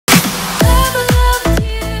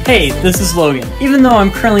Hey, this is Logan. Even though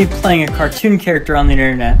I'm currently playing a cartoon character on the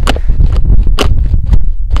internet,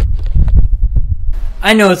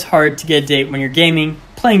 I know it's hard to get a date when you're gaming,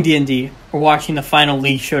 playing D&D, or watching the final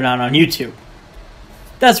League Showdown on YouTube.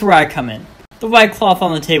 That's where I come in. The white cloth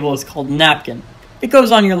on the table is called Napkin. It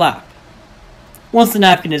goes on your lap. Once the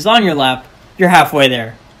napkin is on your lap, you're halfway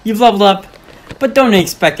there. You've leveled up, but don't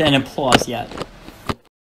expect an applause yet.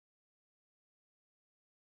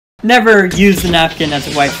 Never use the napkin as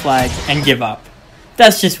a white flag and give up.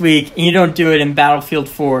 That's just weak, and you don't do it in Battlefield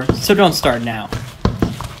 4, so don't start now.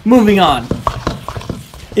 Moving on.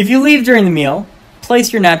 If you leave during the meal,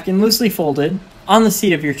 place your napkin loosely folded on the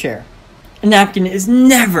seat of your chair. A napkin is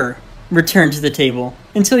never returned to the table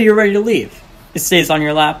until you're ready to leave. It stays on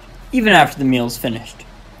your lap even after the meal is finished.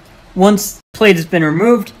 Once the plate has been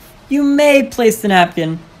removed, you may place the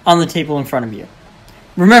napkin on the table in front of you.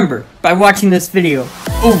 Remember, by watching this video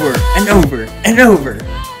over and over and over,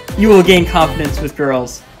 you will gain confidence with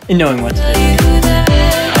girls in knowing what to do.